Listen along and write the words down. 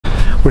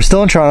We're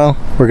still in Toronto.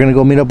 We're gonna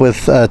go meet up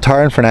with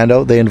Tara and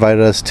Fernando. They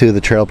invited us to the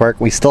trail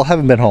park. We still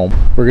haven't been home.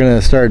 We're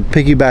gonna start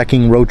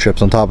piggybacking road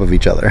trips on top of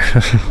each other.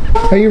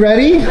 Are you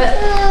ready?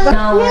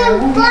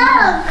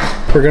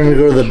 We're gonna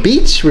go to the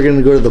beach. We're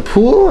gonna go to the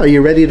pool. Are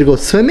you ready to go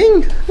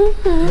swimming?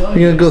 We're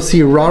gonna go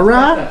see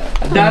Rara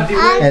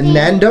and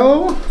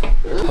Nando.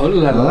 Oh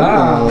la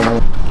la.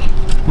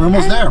 We're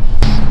almost there.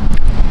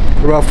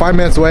 We're about 5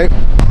 minutes away.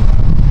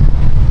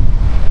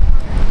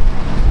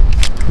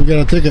 We got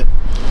a ticket.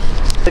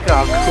 Look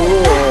how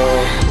cool.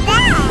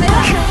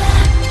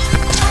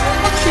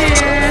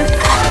 Cheers.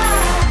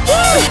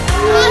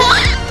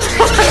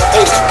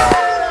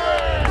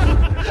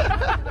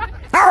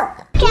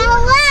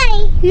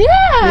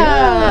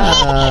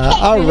 Yeah.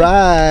 All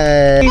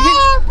right.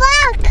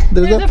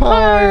 There's a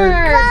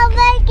park.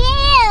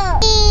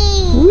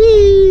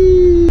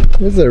 Whee!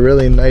 This is a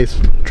really nice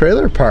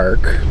trailer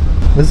park.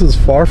 This is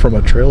far from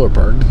a trailer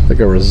park, like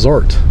a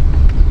resort.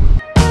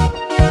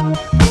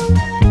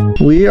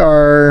 We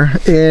are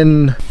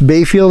in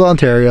Bayfield,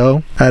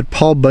 Ontario at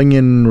Paul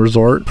Bunyan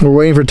Resort. We're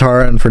waiting for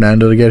Tara and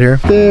Fernando to get here.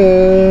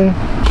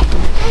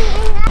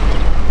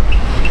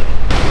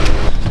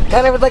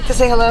 And I would like to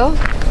say hello.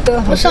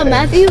 What's up,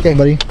 Matthew? Okay,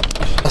 buddy.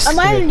 Am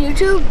I on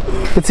YouTube?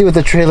 Let's see what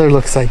the trailer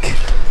looks like.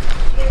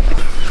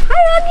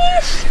 Hi,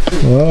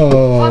 Doggies.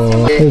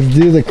 Whoa. Let's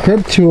do the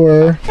crib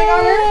tour.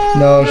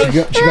 No, she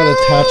got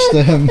attached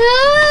to him.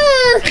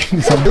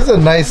 So this is a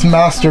nice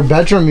master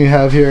bedroom you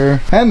have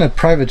here. And a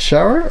private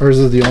shower? Or is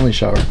this the only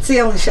shower? It's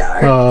the only shower.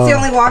 It's the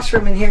only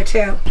washroom in here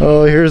too.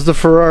 Oh, here's the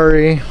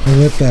Ferrari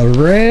with the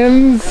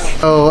rims.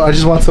 Oh, I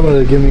just want someone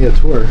to give me a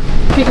tour.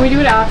 Okay, can we do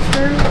it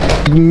after?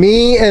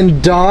 Me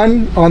and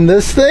Dawn on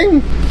this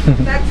thing?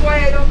 That's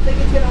why I don't think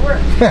it's gonna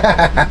work.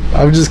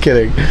 I'm just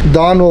kidding.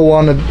 Dawn will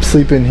want to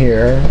sleep in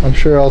here. I'm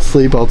sure I'll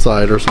sleep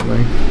outside or something.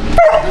 You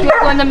want to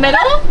go in the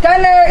middle?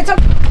 Gunner, it's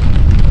okay.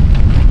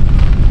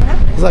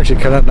 It's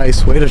actually kind of a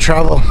nice way to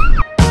travel.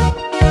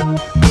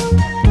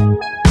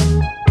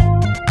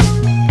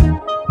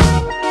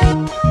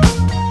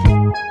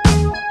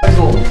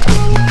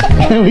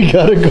 We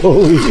got a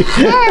goalie.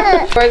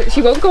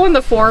 She won't go in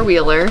the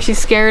four-wheeler. She's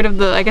scared of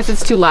the, I guess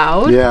it's too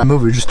loud. Yeah,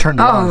 move. We just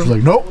turned it on. She's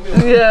like, nope.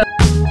 Yeah.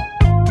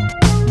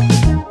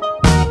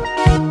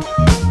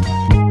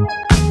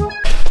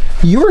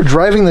 You were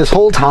driving this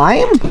whole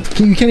time?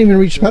 You can't even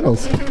reach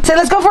pedals. So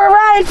let's go for a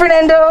ride,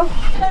 Fernando.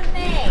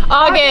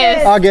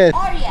 August.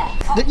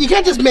 You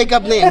can't just make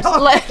up names.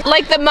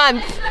 Like the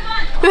month.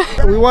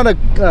 We want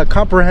a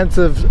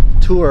comprehensive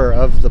tour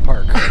of the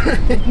park.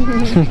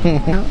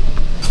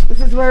 This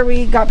is where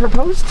we got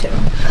proposed to.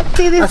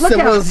 See this, look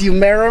out. You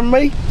marry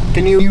me?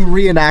 Can you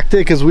reenact it?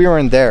 Because we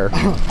weren't there.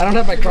 I don't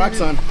have my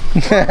Crocs on.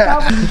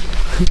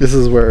 This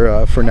is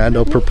where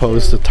Fernando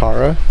proposed to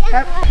Tara.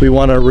 Yep. We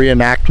want a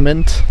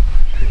reenactment.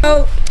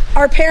 Oh,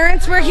 our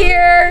parents were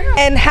here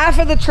and half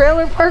of the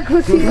trailer park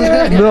was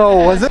here. No,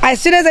 was it?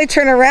 As soon as I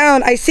turn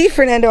around, I see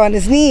Fernando on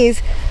his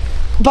knees,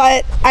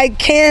 but I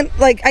can't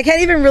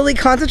even really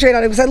concentrate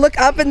on it because I look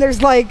up and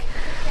there's like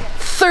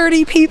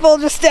 30 people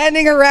just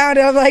standing around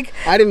and I'm like,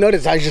 I didn't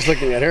notice, I was just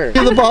looking at her.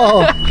 Threw the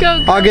ball.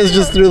 Go. August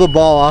just threw the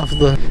ball off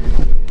the...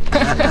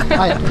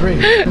 I agree.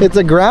 It's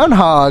a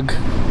groundhog.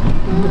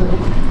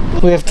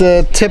 We have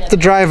to tip the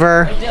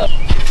driver.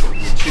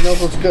 She knows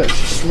what's good,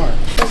 she's smart.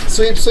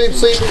 Sweep, sweep,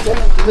 sweep.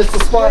 Missed the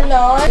spot.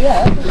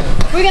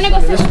 We're gonna go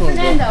sit with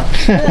Fernando.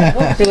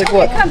 You're like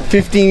what,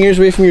 15 years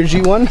away from your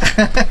G1?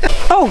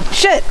 oh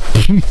shit.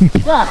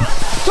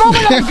 Throw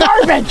it in the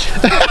garbage!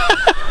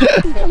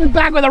 Coming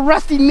back with a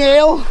rusty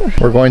nail.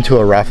 We're going to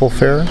a raffle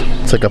fair.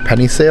 It's like a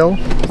penny sale.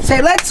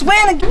 Say, let's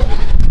win.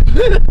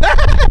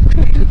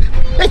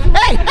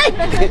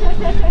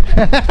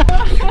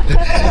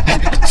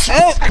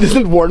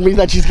 Doesn't warn me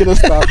that she's gonna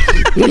stop.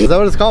 Is that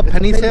what it's called?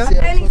 Penny sale?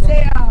 Penny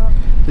sale.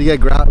 You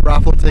get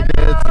raffle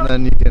tickets and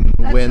then you can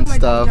win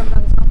stuff.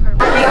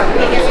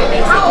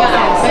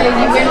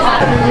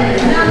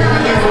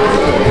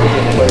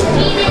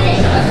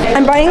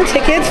 I'm buying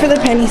tickets for the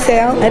penny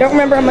sale. I don't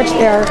remember how much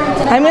they are.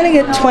 I'm gonna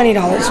get $20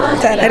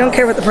 worth. I don't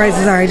care what the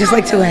prices are. I just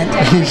like to win.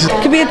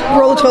 It could be a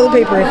roll of toilet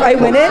paper. If I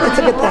win it, it's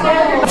a good thing.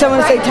 So I'm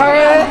gonna say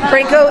Tara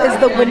Branco is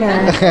the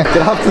winner. Get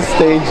off the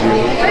stage,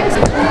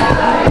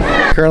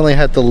 you. Currently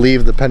had to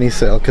leave the penny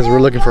sale because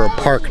we're looking for a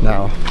park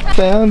now.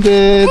 Found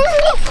it.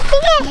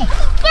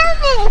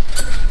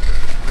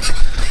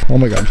 Oh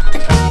my god.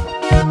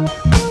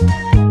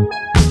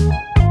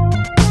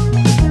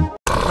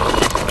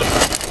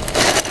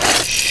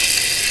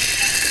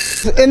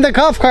 In the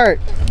golf cart.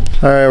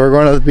 All right, we're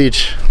going to the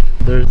beach.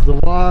 There's the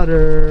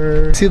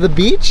water. See the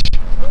beach?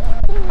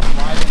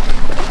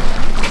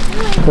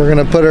 We're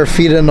gonna put our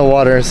feet in the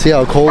water and see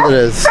how cold it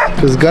is.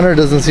 Because Gunnar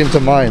doesn't seem to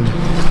mind.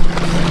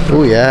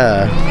 Oh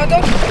yeah. Oh,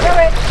 don't,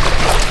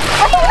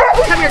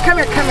 come here. Come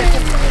here, come here,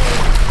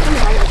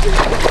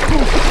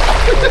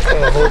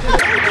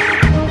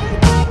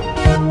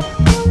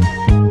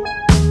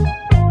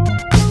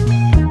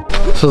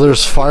 So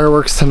there's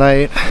fireworks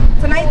tonight.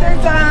 Tonight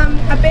there's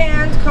a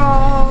band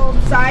called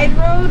Side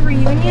Road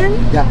Reunion?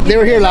 Yeah, they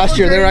were here last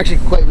year. They were actually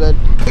quite good.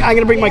 I'm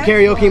gonna bring my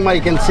karaoke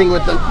mic and sing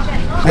with them.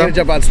 I'm gonna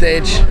jump on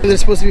stage. There's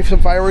supposed to be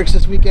some fireworks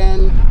this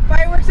weekend.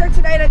 Fireworks are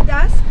tonight at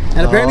dusk?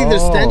 And apparently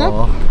there's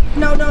stand-up.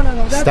 No.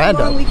 That's Stand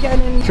a long up.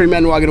 weekend. And 3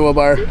 men walking to a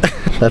bar.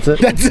 That's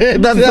it? That's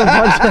it. That's the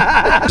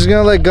punch. Just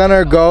gonna let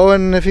Gunnar go,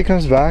 and if he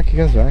comes back, he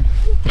comes back.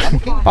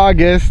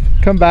 August,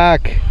 come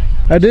back.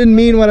 I didn't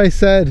mean what I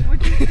said.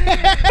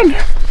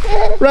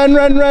 Run,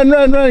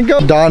 go.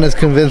 Dawn is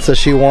convinced that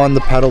she won the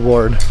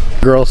paddleboard.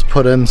 Girls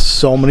put in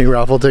so many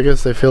raffle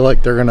tickets, they feel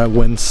like they're gonna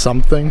win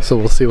something, so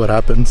we'll see what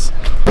happens.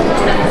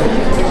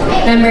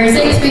 Number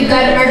 6, we've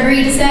got a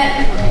margarita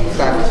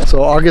set.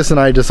 So August and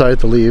I decided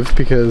to leave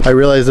because I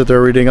realized that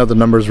they're reading out the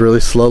numbers really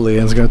slowly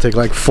and it's gonna take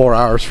like 4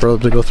 hours for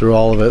them to go through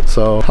all of it.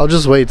 So I'll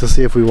just wait to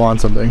see if we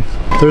want something.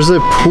 There's a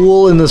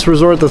pool in this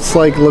resort that's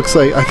like, looks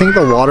like, I think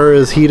the water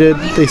is heated,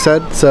 they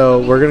said. So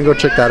we're gonna go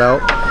check that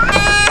out.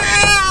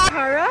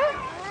 Tara?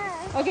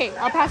 Okay,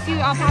 I'll pass you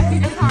to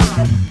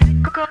Tara.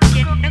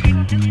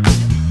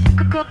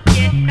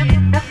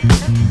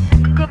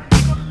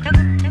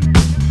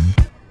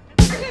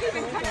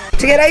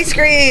 to get ice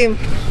cream.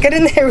 Get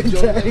in there with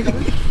Daddy.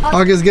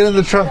 August, get in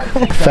the trunk.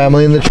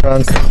 Family in the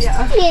trunk.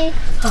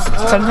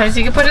 Sometimes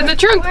you can put it in the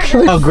trunk.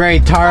 Oh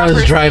great,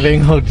 Tara's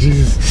driving. Oh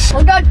Jesus.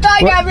 We're not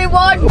done,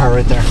 everyone.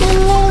 Right there.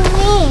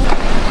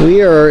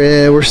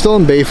 We're still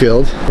in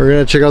Bayfield. We're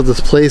gonna check out this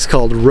place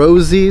called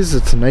Rosie's.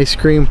 It's an ice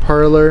cream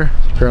parlor.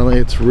 Apparently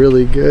it's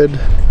really good.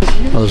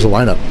 Oh, there's a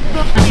lineup.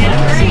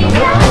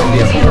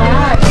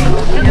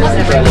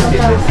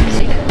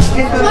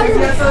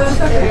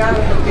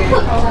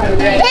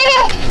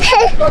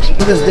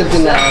 Just dipped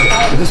in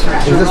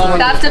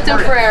That's dipped in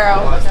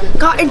Ferrero.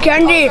 Cotton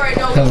candy.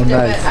 Oh,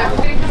 nice.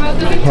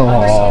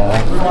 Aww.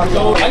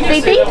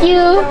 Say thank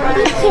you.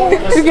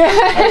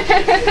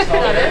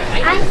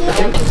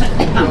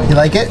 You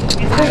like it?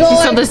 She's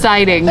still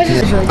deciding.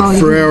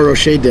 Ferrero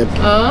Rocher dip.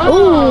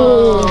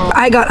 Oh.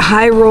 I got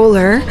High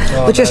Roller,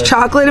 which is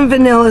chocolate and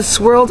vanilla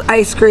swirled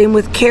ice cream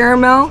with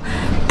caramel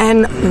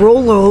and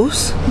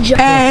Rolos,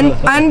 and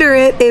under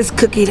it is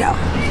cookie dough.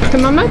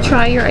 Can Mama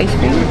try your ice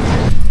cream?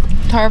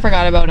 Tara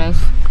forgot about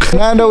us.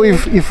 Nando,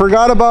 you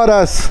forgot about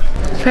us.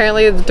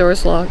 Apparently the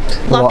door's locked.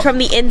 Locked from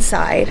the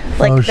inside,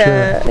 like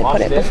they put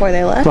it before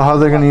they left. So how are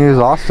they going to use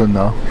Austin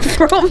though?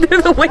 Throw them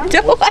through the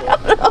window. I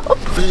don't know.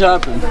 What just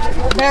happened?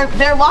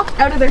 They're locked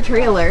out of their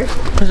trailer.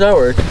 How does that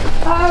work?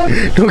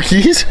 No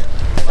keys?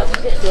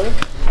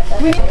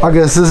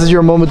 August, this is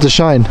your moment to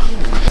shine.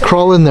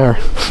 Crawl in there.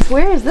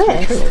 Where is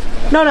this?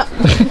 No.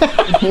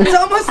 It's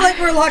almost like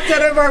we're locked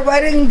out of our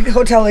wedding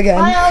hotel again.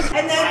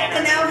 And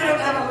now we don't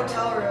have a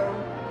hotel room.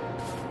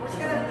 We're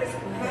just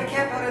gonna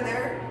camp out in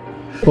there.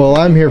 Well,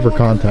 I'm here for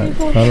content.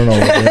 I don't know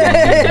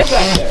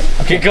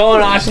what Keep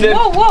going, Austin.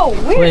 Whoa,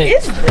 where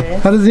is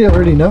this? How does he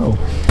already know?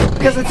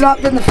 Because it's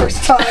not been the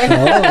first time.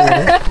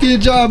 Oh.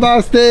 Good job,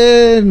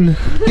 Austin!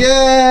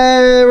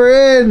 Yay,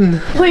 we're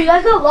in! Wait, you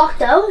guys got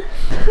locked out?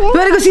 You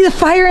wanna go see the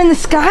fire in the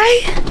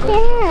sky?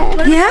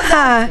 Yeah.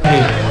 Yeah.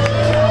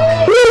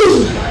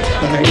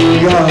 There you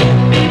go.